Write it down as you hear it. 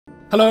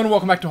Hello and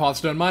welcome back to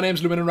Hearthstone. My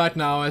name's Lumin, and right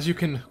now, as you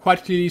can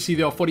quite clearly see,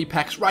 there are 40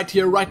 packs right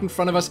here, right in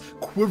front of us,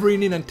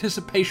 quivering in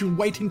anticipation,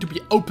 waiting to be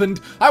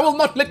opened. I will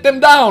not let them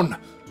down!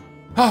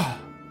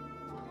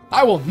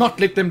 I will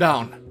not let them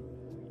down.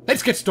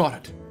 Let's get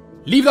started.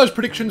 Leave those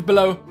predictions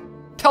below.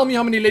 Tell me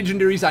how many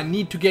legendaries I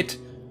need to get,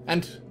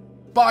 and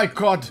by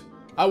God,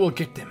 I will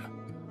get them.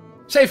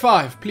 Say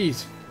 5,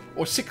 please.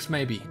 Or 6,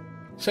 maybe.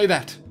 Say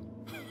that.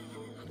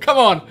 Come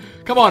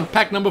on,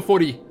 pack number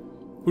 40.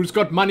 Who's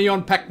got money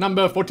on pack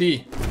number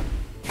 40?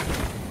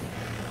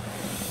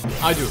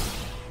 I do.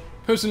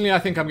 Personally, I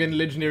think I'm getting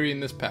legendary in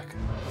this pack.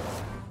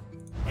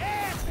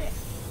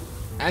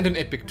 And an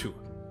epic too.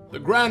 The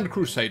Grand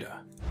Crusader.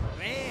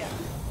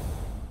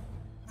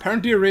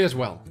 Apparently a rare as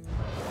well.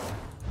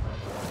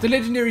 But the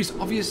legendary is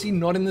obviously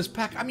not in this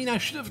pack. I mean, I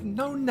should have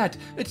known that.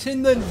 It's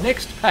in the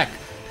next pack.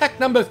 Pack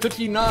number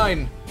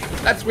 39.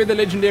 That's where the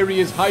legendary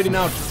is hiding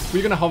out.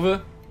 We're gonna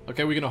hover.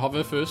 Okay, we're gonna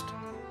hover first.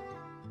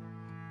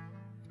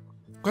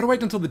 Gotta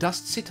wait until the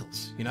dust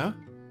settles, you know?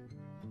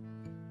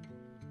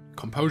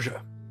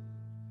 Composure.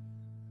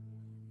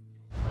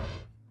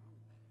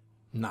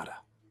 Nada.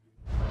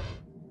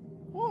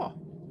 Oh.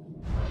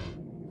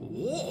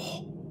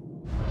 Oh.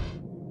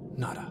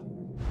 Nada.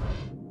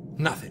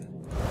 Nothing.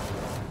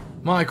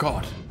 My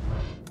God.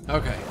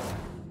 Okay.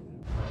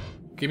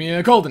 Give me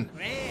a golden.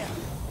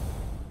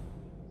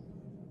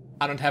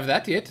 I don't have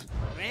that yet.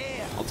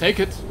 I'll take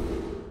it.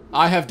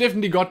 I have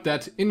definitely got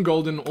that in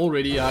golden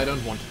already. I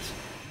don't want it.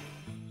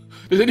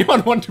 Does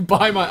anyone want to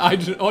buy my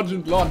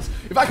Argent Lance?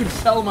 If I could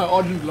sell my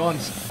Argent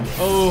Lance,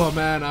 oh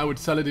man, I would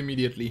sell it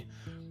immediately.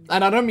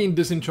 And I don't mean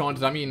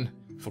disenchanted, I mean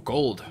for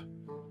gold.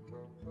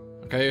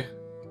 Okay?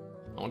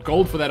 I want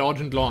gold for that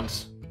Argent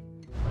Lance.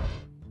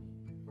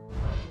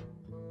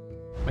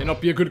 May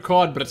not be a good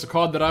card, but it's a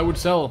card that I would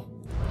sell.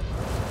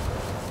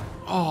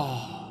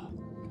 Oh.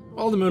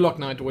 Well, the Murloc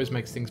Knight always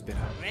makes things better.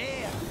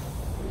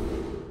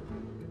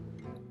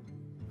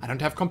 I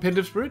don't have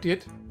competitive spirit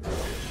yet.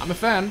 I'm a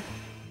fan.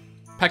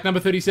 Pack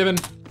number 37.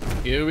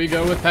 Here we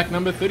go with pack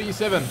number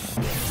 37.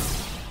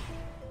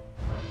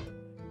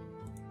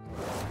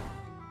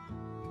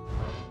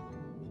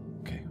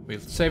 Okay, we'll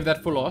save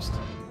that for last.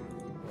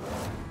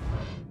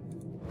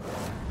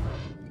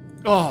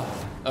 Oh,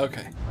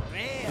 okay.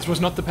 This was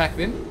not the pack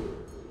then.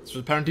 This was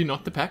apparently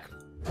not the pack.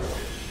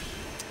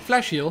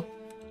 Flash heal.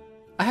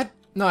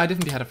 No, I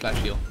definitely had a flash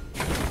heal.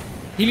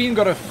 Helene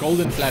got a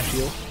golden flash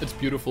heal. It's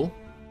beautiful.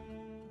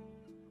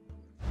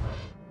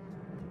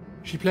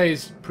 She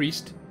plays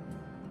Priest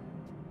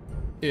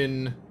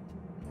in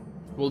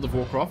World of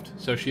Warcraft,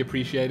 so she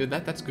appreciated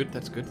that. That's good,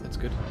 that's good, that's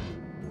good.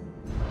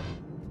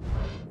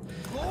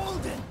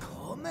 Golden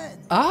comment.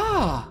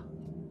 Ah!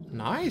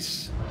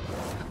 Nice.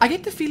 I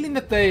get the feeling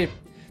that they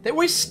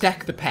always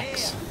stack the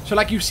packs. So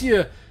like you see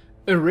a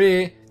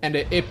rare and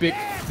an epic,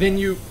 then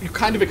you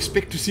kind of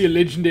expect to see a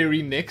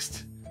legendary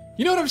next.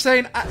 You know what I'm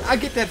saying? I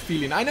get that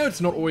feeling. I know it's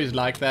not always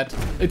like that.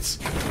 It's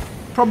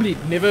probably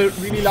never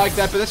really like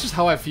that, but that's just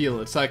how I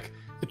feel. It's like,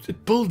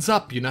 it builds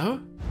up, you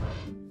know?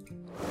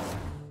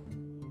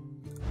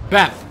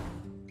 Bam!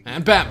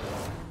 And bam!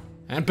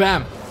 And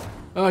bam!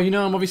 Oh, you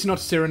know, I'm obviously not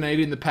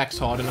serenading the packs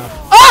hard enough.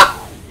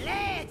 Ah!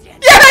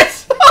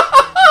 Yes!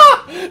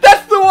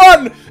 That's the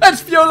one!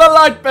 That's Fiola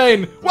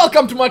Lightbane!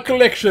 Welcome to my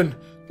collection!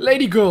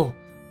 Lady girl!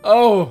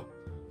 Oh,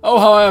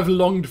 how I have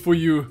longed for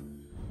you.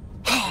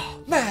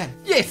 Man,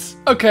 yes!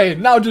 Okay,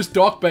 now just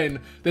Darkbane.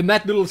 Then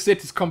that little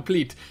set is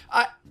complete.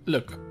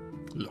 Look.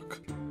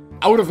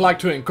 I would have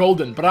liked her in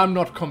golden, but I'm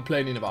not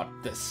complaining about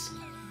this.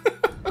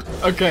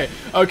 Okay.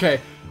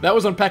 That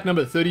was on pack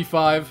number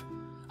 35.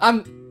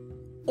 I'm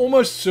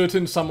almost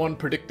certain someone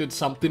predicted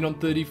something on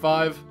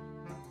 35.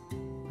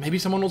 Maybe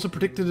someone also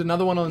predicted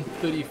another one on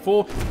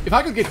 34. If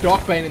I could get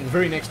Darkbane in the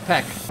very next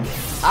pack,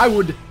 I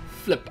would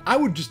flip. I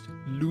would just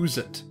lose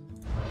it.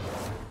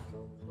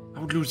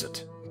 I would lose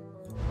it.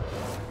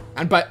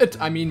 And by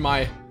it, I mean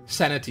my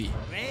sanity.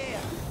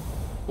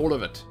 All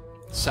of it.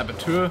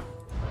 Saboteur.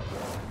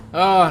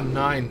 Ah,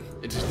 9.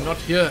 It is not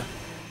here.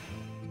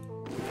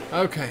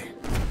 Okay.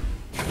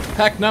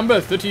 Pack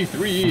number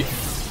 33.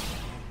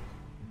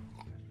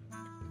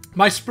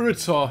 My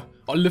spirits are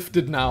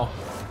lifted now.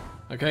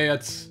 Okay,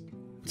 it's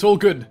all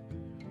good.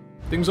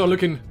 Things are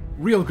looking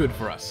real good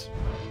for us.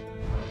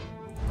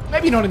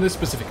 Maybe not in this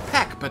specific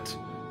pack, but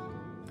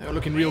they are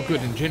looking real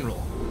good in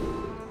general.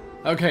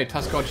 Okay,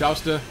 Tuskar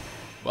Jouster.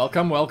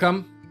 Welcome,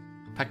 welcome.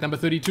 Pack number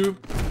 32.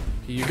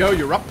 Here you go,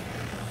 you're up.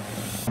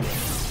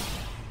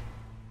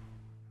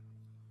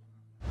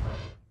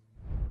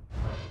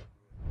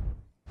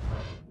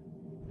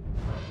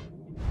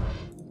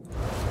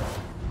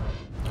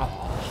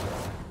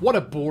 What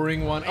a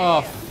boring one.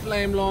 Oh,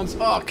 Flame Lance.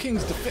 Oh,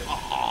 King's Defense.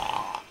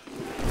 Oh,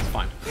 it's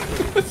fine.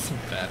 It's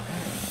not bad.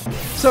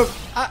 So,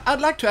 I'd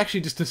like to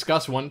actually just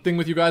discuss one thing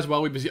with you guys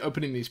while we're busy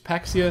opening these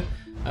packs here.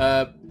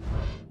 Are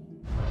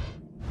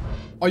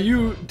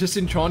you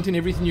disenchanting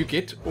everything you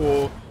get,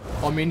 or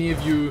are many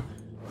of you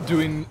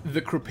doing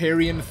the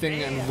Kriparian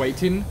thing and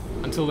waiting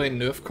until they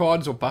nerf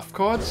cards or buff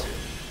cards?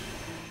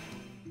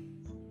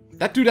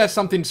 That dude has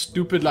something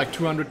stupid like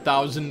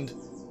 200,000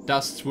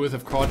 dusts worth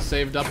of cards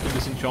saved up to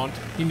disenchant.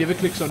 He never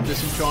clicks on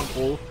disenchant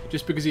all,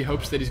 just because he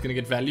hopes that he's gonna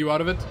get value out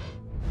of it.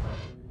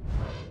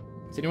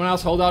 Does anyone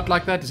else hold out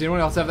like that? Does anyone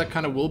else have that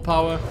kind of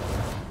willpower?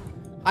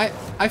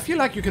 I feel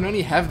like you can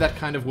only have that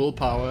kind of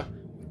willpower.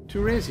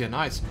 2 rares here,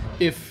 nice.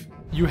 If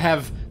you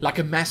have like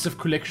a massive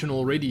collection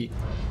already.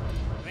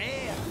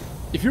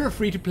 If you're a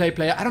free-to-play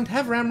player, I don't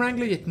have Ram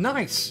Wrangler yet.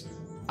 Nice.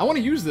 I want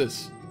to use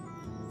this.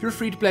 If you're a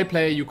free-to-play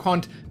player, you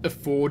can't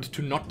afford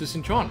to not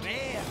disenchant.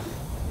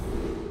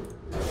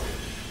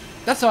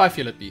 That's how I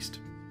feel, at least.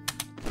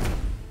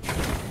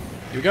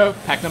 Here we go.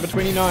 Pack number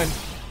 29.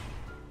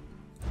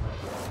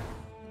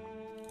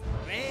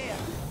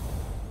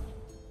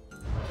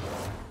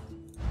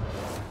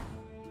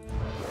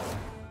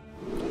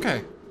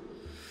 Okay.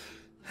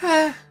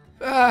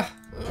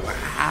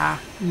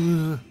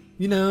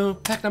 You know,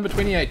 pack number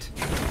 28.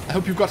 I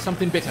hope you've got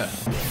something better.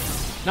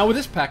 Now with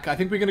this pack, I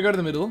think we're going to go to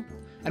the middle.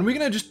 And we're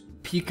going to just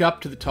peek up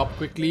to the top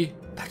quickly.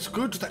 That's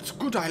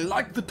good, I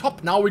like the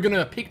top. Now we're going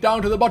to peek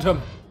down to the bottom.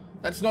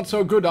 That's not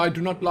so good, I do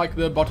not like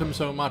the bottom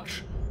so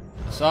much.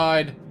 To the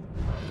side,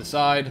 to the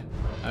side.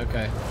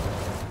 Okay.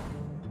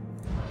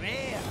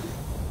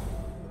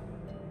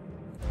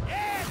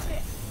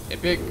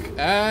 Epic.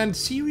 And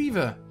Sea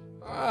Reaver.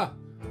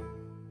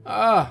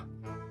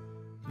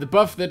 The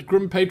buff that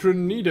Grim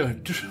Patron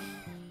needed.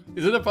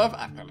 Is it a buff?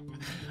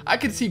 I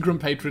could see Grim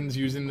Patrons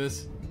using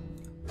this.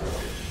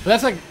 But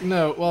that's like,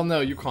 no, well no,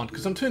 you can't.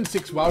 Because on turn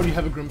 6, why would you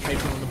have a Grim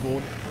Patron on the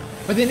board?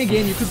 But then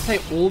again, you could play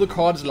all the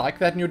cards like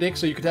that in your deck.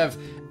 So you could have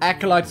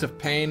Acolytes of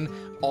Pain,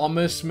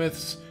 Armor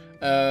Smiths,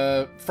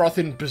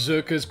 Frothin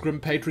Berserkers, Grim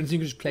Patrons. You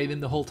can just play them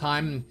the whole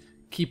time and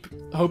keep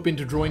hoping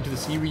to draw into the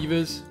Sea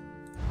Reavers.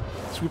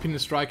 Swooping and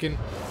striking.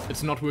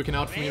 It's not working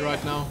out for me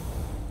right now.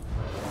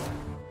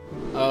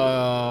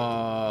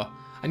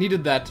 I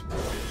needed that.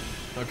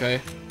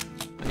 Okay.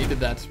 I needed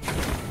that.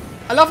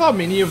 I love how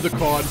many of the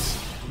cards,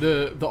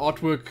 the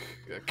artwork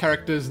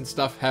characters and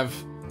stuff have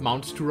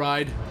mounts to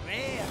ride.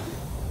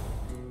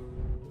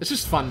 It's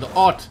just fun. The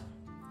art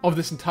of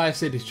this entire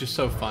set is just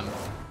so fun.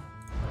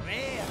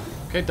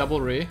 Okay,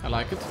 double rare. I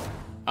like it.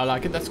 I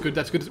like it. That's good.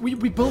 That's good. We're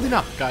building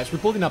up, guys. We're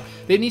building up.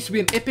 There needs to be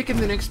an epic in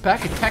the next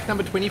pack. It's pack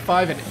number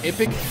 25, an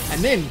epic.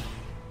 And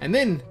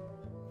then,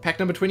 pack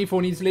number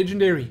 24 needs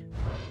legendary.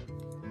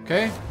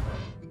 Okay.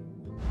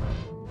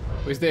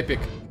 Where's the epic?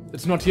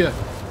 It's not here.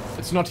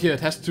 It's not here. It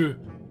has to...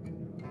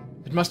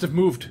 It must have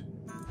moved.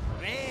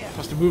 It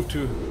must have moved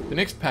to the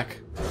next pack.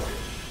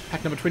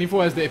 Pack number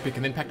 24 has the epic,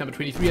 and then pack number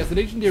 23 has the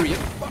legendary. It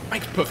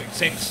makes perfect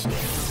sense.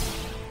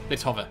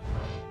 Let's hover.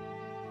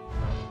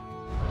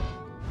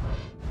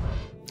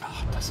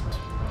 Oh, it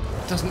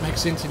doesn't make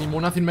sense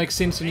anymore. Nothing makes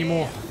sense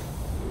anymore.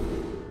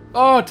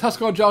 Oh,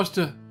 Tuskar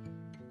Jouster.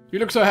 You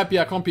look so happy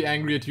I can't be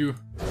angry at you.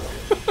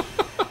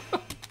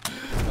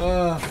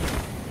 All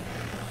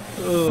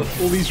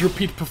these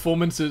repeat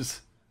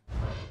performances.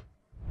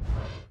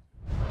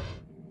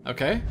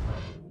 Okay.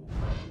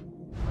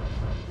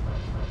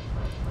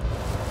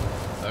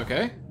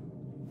 Okay.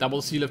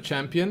 Double Seal of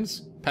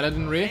Champions.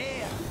 Paladin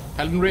Ray.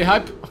 Paladin Ray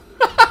hype.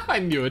 I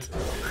knew it.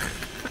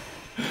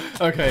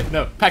 Okay,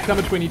 no. Pack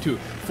number 22.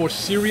 For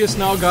serious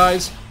now,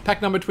 guys.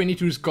 Pack number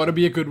 22's gotta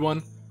be a good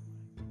one.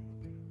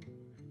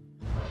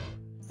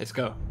 Let's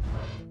go.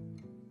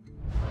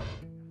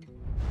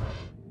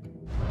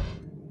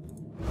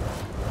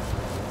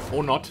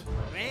 Or not.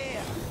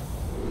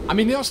 I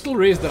mean, there are still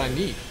rares that I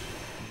need.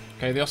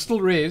 Okay, there are still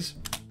rares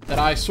that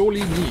I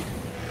sorely need.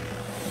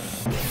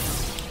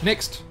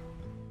 Next.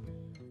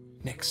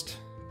 Next.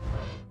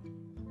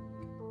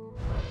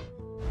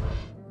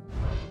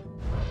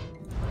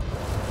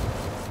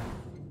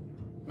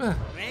 Aye,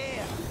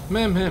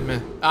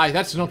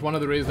 that's not one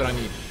of the rares that I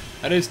need.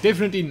 That is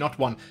definitely not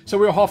one. So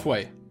we're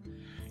halfway.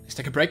 Let's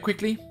take a break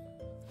quickly.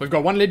 We've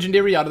got one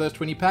legendary out of those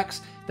 20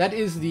 packs. That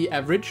is the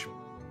average.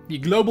 The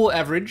global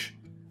average.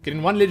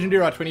 Getting one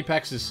legendary out of 20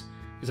 packs is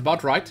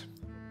about right.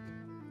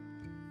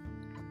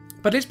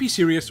 But let's be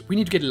serious. We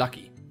need to get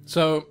lucky.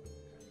 So,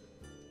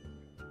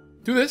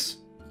 do this.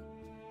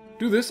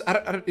 Do this.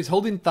 Is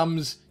holding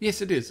thumbs...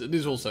 Yes, it is. It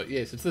is also.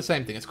 Yes, it's the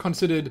same thing. It's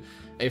considered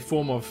a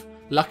form of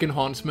luck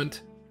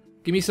enhancement.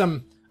 Give me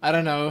some, I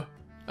don't know,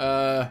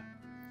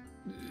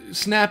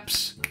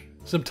 snaps,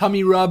 some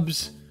tummy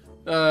rubs,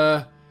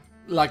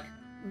 like,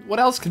 what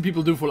else can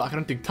people do for luck? I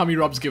don't think tummy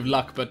rubs give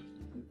luck, but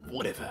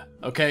whatever,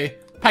 okay?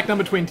 Pack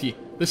number 20.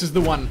 This is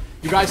the one.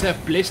 You guys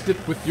have blessed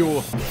it with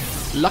your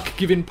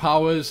luck-giving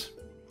powers.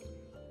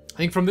 I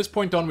think from this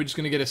point on, we're just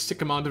going to get a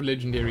sick amount of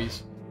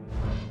legendaries.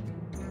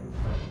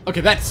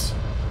 Okay, that's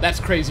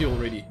crazy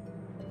already.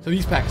 So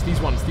these packs,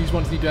 these ones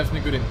need to have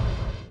something good in.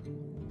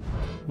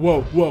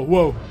 Whoa, whoa,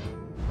 whoa.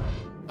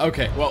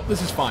 Okay, well,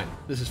 this is fine.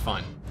 This is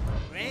fine.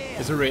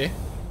 It's a rare.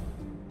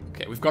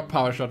 Okay, we've got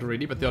Power Shot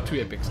already, but there are 2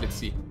 epics. Let's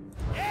see.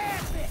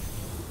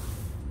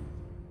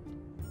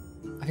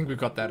 I think we've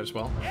got that as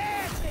well.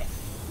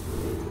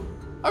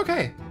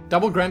 Okay,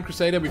 double Grand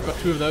Crusader. We've got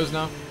 2 of those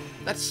now.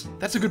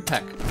 That's a good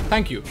pack.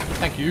 Thank you.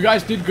 Thank you. You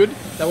guys did good.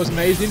 That was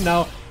amazing.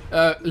 Now,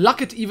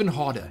 luck it even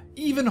harder.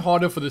 Even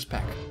harder for this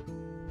pack.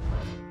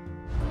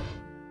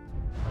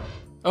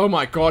 Oh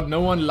my god,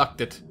 no one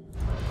lucked it.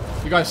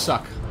 You guys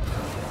suck.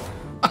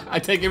 I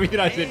take everything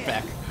I said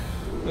back.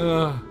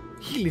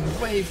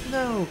 Healing wave,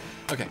 no.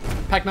 Okay,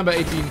 pack number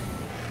 18.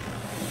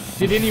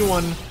 Did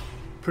anyone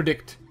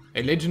predict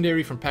a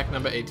legendary from pack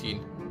number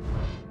 18?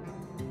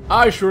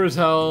 I sure as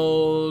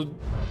hell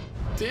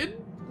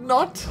did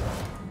not.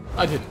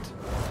 I didn't.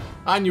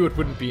 I knew it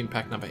wouldn't be in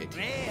pack number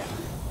 18.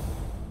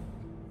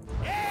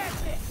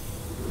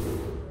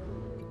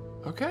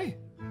 Okay.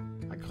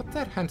 I got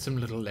that handsome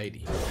little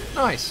lady.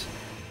 Nice.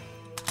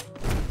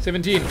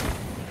 17.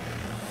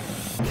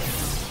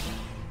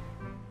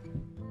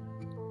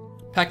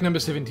 Pack number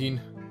 17.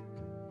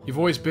 You've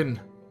always been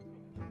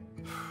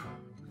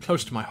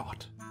close to my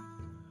heart.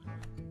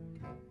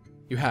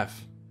 You have.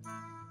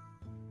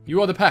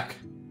 You are the pack.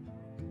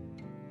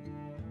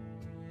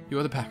 You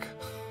are the pack.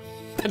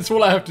 That's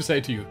all I have to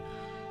say to you.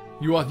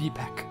 You are the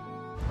pack.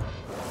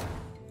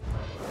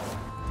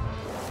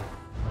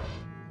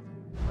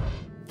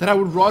 That I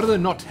would rather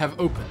not have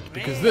opened,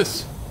 because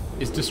this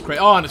is disgrace.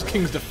 Oh, and it's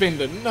King's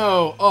Defender.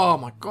 No. Oh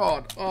my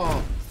god.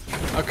 Oh.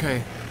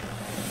 Okay.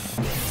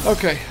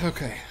 Okay,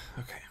 okay,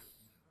 okay.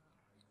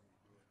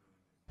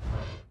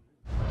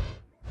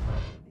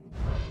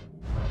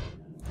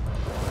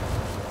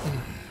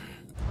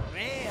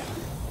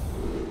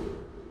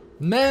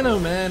 Man, oh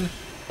man.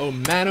 Oh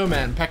man, oh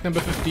man. Pack number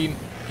 15.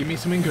 Give me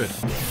something good.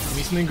 Give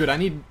me something good. I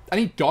need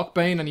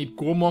Darkbane, I need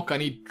Gormok, I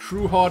need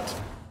Trueheart.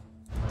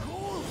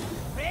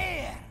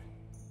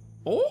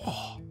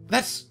 Oh,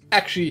 that's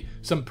actually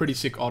some pretty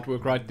sick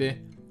artwork right there.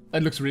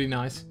 It looks really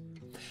nice.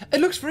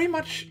 It looks very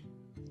much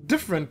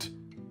different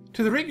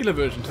to the regular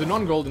version, to the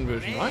non-golden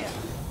version, right?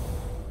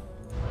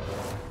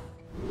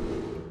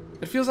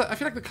 It feels like, I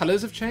feel like the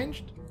colors have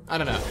changed. I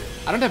don't know.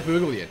 I don't have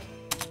Burgle yet.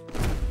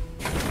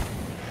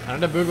 I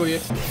don't have Burgle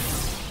yet.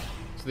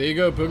 So there you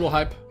go, Burgle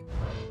hype.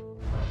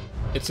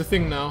 It's a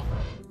thing now.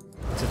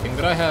 It's a thing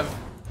that I have.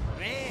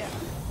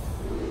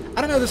 I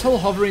don't know, this whole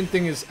hovering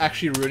thing is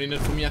actually ruining it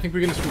for me. I think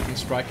we're going to swoop and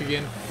strike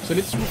again. So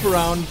let's swoop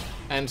around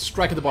and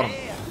strike at the bottom.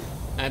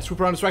 And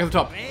swoop around and strike at the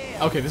top.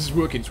 Okay, this is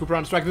working. Swoop around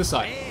and strike at this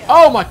side.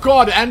 Oh my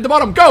god, and the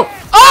bottom, go!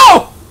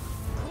 Oh!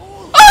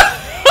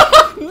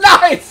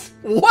 Nice!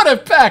 What a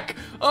pack!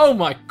 Oh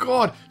my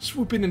god.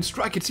 Swoop in and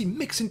strike it. See,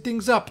 mixing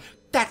things up.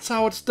 That's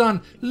how it's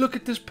done. Look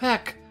at this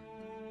pack.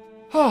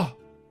 Ha!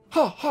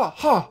 Ha ha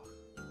ha!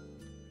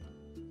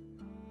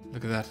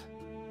 Look at that.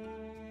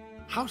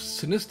 How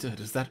sinister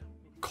does that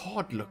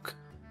card look?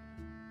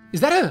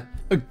 Is that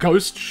a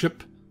ghost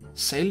ship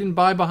sailing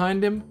by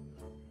behind him?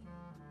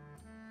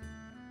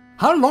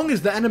 How long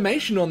is the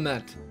animation on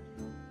that?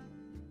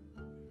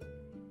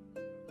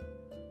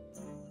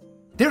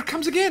 There it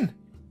comes again.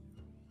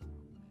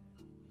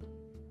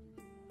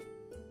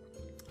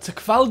 It's a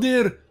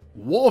Kvaldir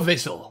war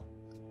vessel.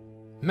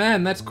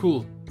 Man, that's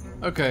cool.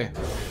 Okay.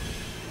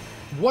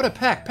 What a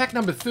pack. Pack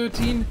number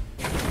 13.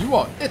 You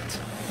are it.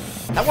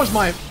 That was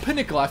my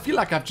pinnacle. I feel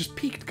like I've just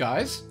peaked,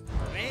 guys.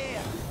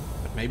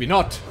 But maybe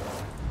not.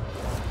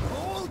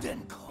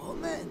 Golden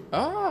Common.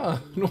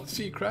 Ah, North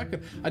Sea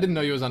Kraken. I didn't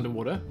know he was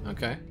underwater.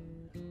 Okay.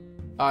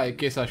 I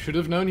guess I should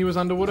have known he was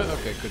underwater.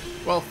 Okay, good.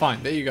 Well,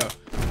 fine. There you go.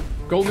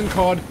 Golden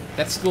card.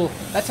 That's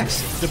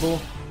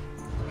acceptable.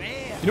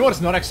 You know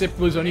what's not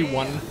acceptable is only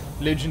one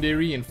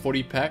legendary in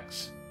 40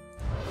 packs.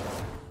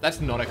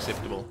 That's not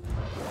acceptable.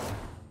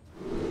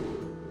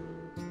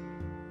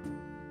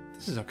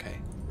 This is okay.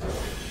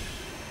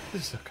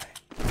 This is okay.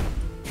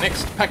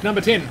 Next, pack number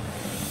 10.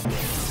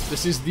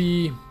 This is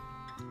the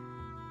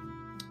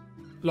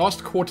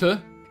last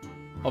quarter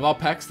of our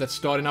packs that's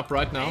starting up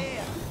right now.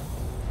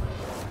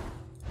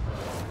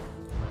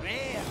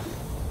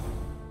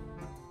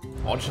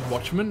 Argent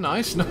Watchman,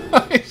 nice,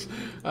 nice.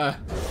 I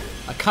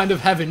kind of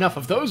have enough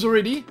of those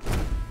already.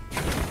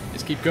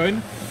 Let's keep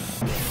going.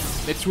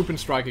 Let's swoop and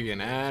strike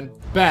again. And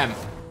bam.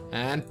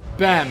 And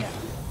bam.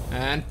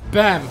 And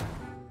bam.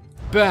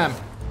 Bam.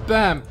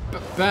 Bam.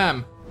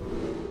 Bam.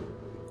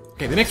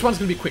 Okay, the next one's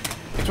gonna be quick.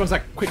 Next one's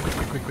like quick.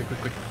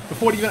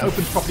 Before it even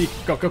opens properly.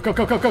 Go.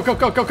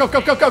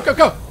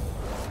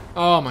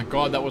 Oh my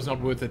god, that was not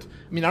worth it.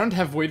 I mean, I don't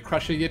have Void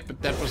Crusher yet,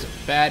 but that was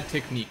bad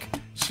technique.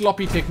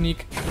 Sloppy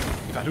technique,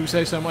 if I do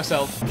say so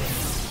myself.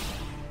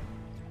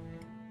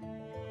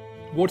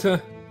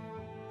 Water.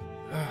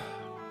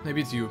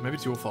 Maybe it's you. Maybe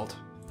it's your fault.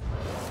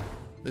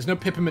 There's no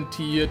peppermint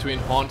tea here to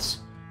enhance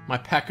my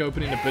pack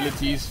opening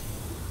abilities.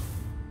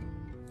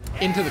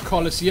 Into the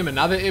Colosseum,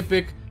 another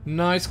epic.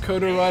 Nice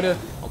Coda Rider.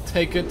 I'll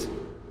take it.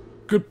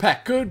 Good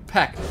pack, good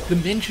pack. The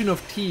mention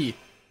of tea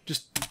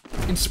just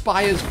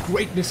inspires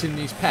greatness in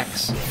these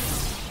packs.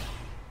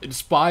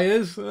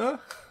 Inspires? Okay.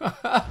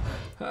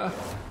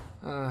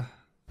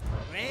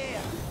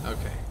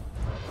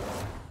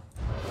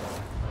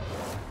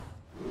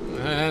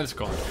 And it's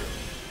gone.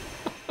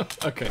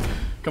 Okay.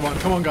 Come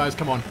on guys,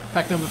 come on.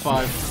 Pack number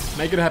 5.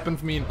 Make it happen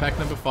for me in pack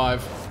number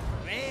 5.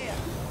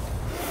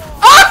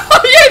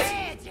 Oh,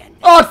 yes!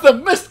 Oh, it's the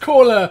Mist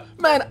Caller!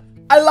 Man,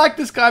 I like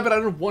this guy, but I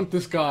don't want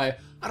this guy.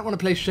 I don't want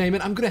to play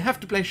Shaman. I'm going to have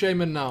to play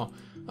Shaman now.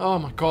 Oh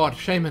my god,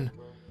 Shaman.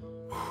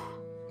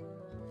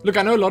 Look,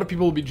 I know a lot of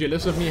people will be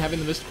jealous of me having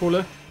the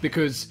Mistcaller,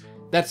 because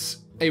that's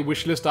a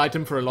wishlist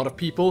item for a lot of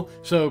people.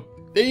 So,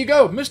 there you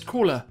go,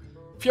 Mistcaller.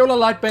 Fiola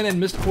Lightbane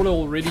and Mistcaller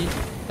already.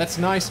 That's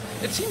nice.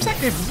 It seems like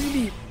they've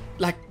really,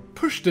 like,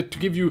 pushed it to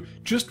give you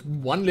just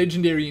one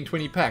legendary in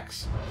 20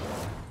 packs.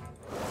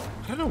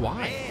 I don't know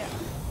why.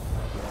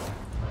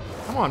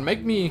 Come on,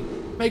 make me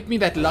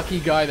that lucky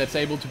guy that's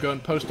able to go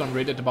and post on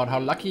Reddit about how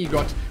lucky he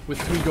got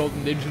with 3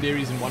 golden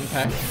legendaries in 1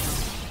 pack.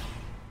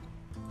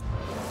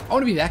 I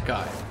want to be that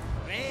guy.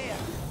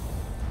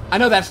 I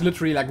know that's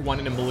literally like 1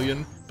 in a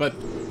million, but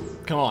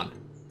come on.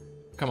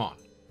 Come on.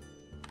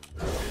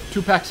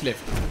 2 packs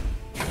left.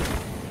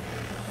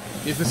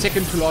 Here's the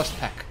second to last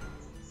pack.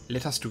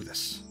 Let us do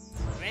this.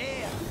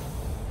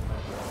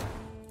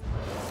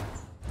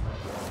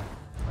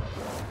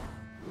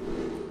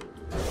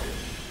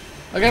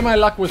 Okay, my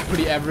luck was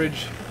pretty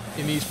average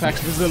in these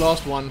packs. This is the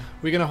last one.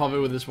 We're gonna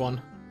hover with this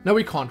one. No,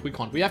 we can't. We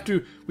can't. We have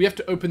to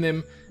open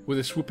them with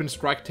a swoop and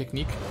strike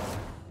technique.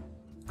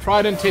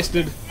 Tried and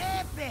tested.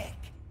 Epic.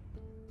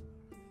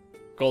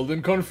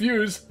 Golden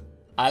Confuse.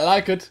 I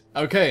like it.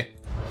 Okay.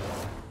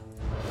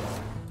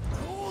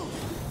 Cool.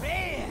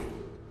 Rare.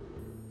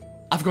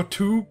 I've got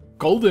 2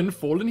 golden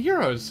fallen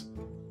heroes.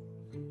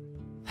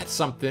 That's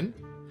something.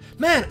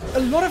 Man, a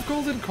lot of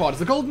golden cards.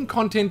 The golden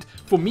content,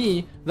 for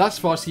me, thus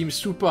far seems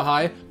super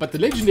high, but the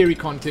legendary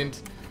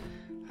content,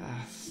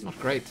 it's not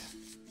great.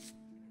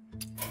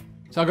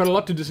 So I got a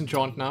lot to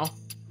disenchant now,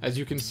 as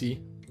you can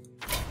see.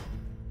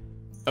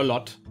 A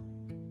lot.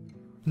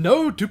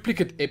 No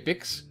duplicate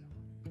epics,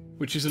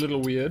 which is a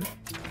little weird.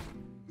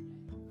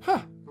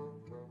 Huh.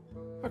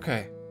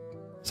 Okay.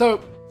 So,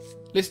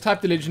 let's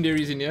type the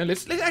legendaries in here.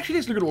 Let's look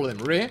at all of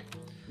them. Rare.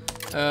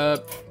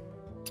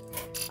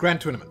 Grand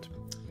Tournament.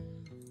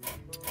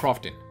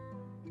 Crafting.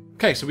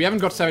 Okay, so we haven't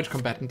got Savage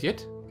Combatant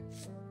yet.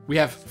 We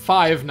have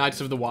 5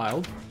 Knights of the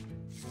Wild.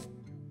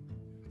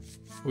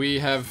 We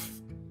have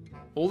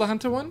all the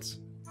Hunter ones,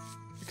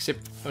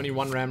 except only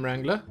 1 Ram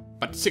Wrangler,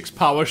 but 6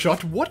 Power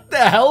Shot. What the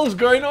hell is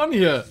going on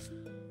here?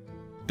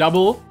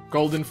 Double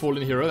Golden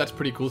Fallen Hero, that's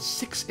pretty cool.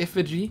 6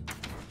 Effigy.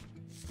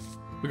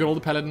 We got all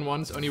the Paladin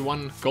ones, only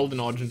 1 Golden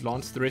Argent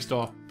Lance, the rest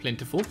are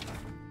plentiful.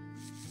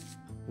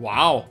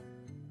 Wow.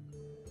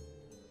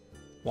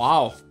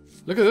 Wow.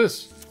 Look at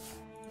this.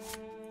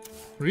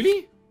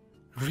 Really?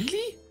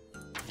 Really?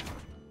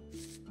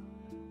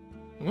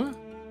 What?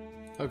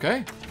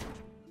 Okay.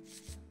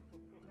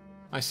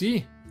 I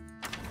see.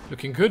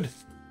 Looking good.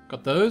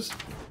 Got those.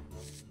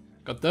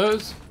 Got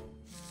those.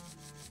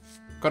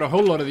 Got a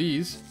whole lot of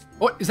these.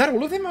 Oh, is that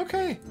all of them?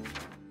 Okay.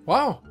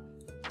 Wow.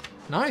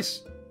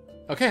 Nice.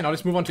 Okay, now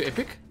let's move on to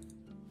Epic.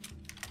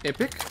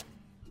 Epic.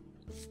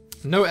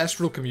 No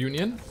Astral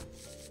Communion.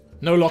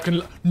 No lock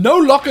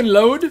and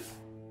load?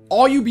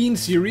 Are you being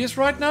serious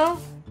right now?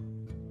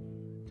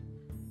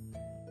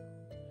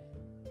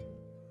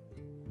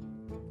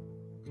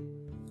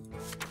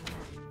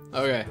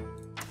 Okay.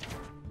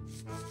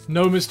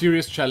 No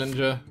Mysterious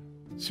Challenger.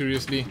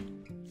 Seriously.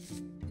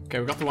 Okay,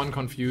 we got the 1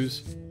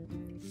 Confuse.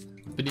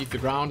 Beneath the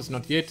Grounds,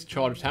 not yet.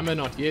 Charged Hammer,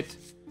 not yet.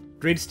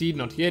 Dreadsteed,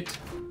 not yet.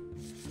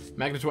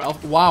 Magneto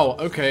Alpha. Wow,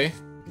 okay.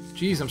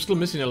 Jeez, I'm still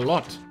missing a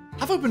lot.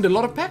 I've opened a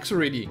lot of packs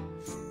already.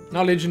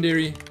 Now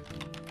Legendary.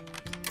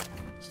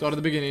 Start at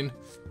the beginning.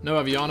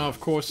 No Aviana, of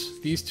course.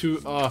 These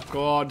 2. Oh,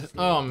 God.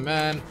 Oh,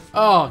 man.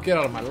 Oh, get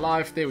out of my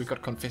life. There, we've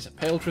got Confessor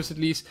Paletress at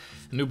least.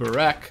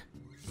 Nubarak.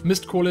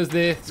 Mistcaller's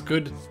there. It's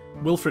good.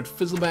 Wilfred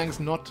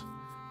Fizzlebang's not.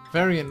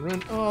 Varian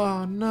Run.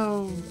 Oh,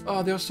 no.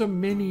 Oh, there are so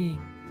many.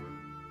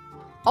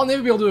 I'll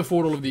never be able to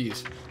afford all of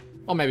these.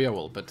 Or maybe I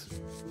will, but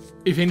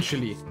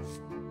eventually.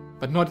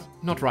 But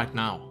not right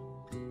now.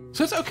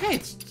 So it's okay.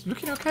 It's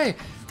looking okay.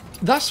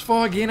 Thus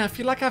far, again, I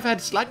feel like I've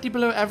had slightly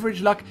below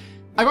average luck.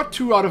 I got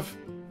 2 out of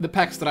the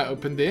packs that I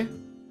opened there,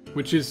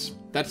 which is,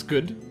 that's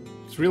good.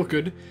 It's real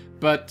good.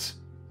 But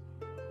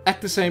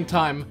at the same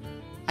time,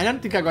 I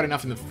don't think I got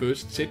enough in the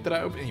first set that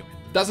I opened. Anyway,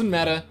 doesn't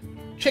matter.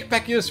 Check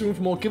back here soon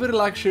for more. Give it a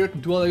like, share it,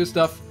 and do all that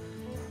stuff.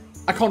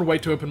 I can't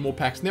wait to open more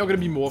packs. And there are going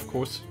to be more, of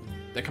course.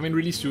 They're coming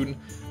really soon.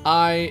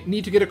 I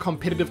need to get a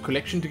competitive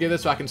collection together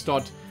so I can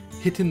start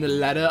hitting the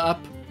ladder up.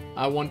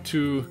 I want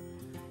to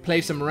play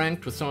some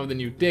ranked with some of the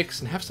new decks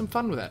and have some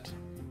fun with that.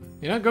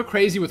 You know, go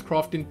crazy with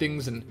crafting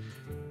things and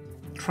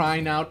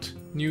trying out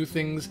new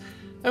things.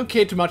 I don't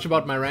care too much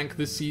about my rank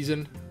this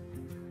season.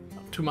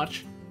 Not too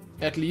much,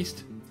 at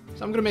least.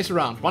 So I'm going to mess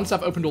around once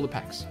I've opened all the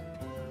packs.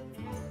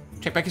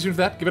 Check back soon for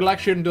that. Give it a like,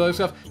 share, and do all that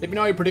stuff. Let me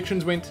know how your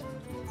predictions went.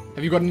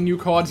 Have you got any new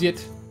cards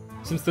yet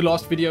since the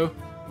last video?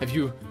 Have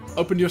you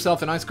opened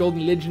yourself a nice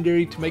golden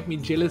legendary to make me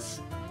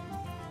jealous?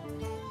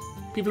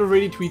 People have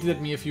already tweeted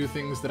at me a few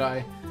things that I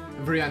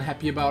am very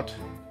unhappy about.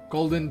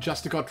 Golden,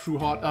 Justicar, True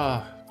Heart.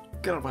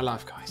 Get out of my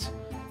life, guys.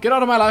 Get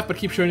out of my life, but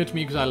keep showing it to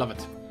me because I love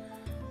it.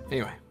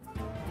 Anyway,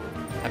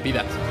 happy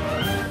that.